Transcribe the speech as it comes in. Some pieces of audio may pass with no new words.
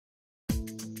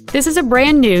This is a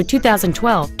brand new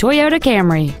 2012 Toyota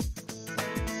Camry.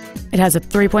 It has a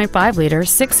 3.5-liter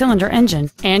six-cylinder engine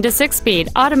and a 6-speed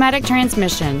automatic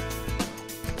transmission.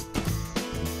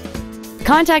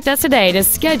 Contact us today to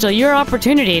schedule your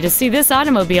opportunity to see this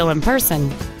automobile in person.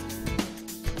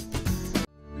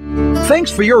 Thanks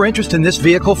for your interest in this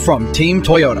vehicle from Team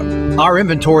Toyota. Our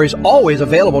inventory is always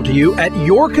available to you at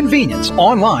your convenience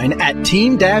online at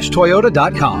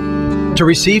team-toyota.com. To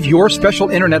receive your special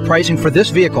internet pricing for this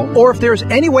vehicle, or if there's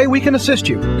any way we can assist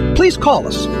you, please call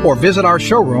us or visit our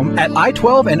showroom at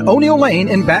I-12 and O'Neill Lane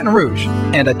in Baton Rouge,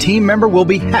 and a team member will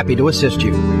be happy to assist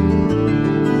you.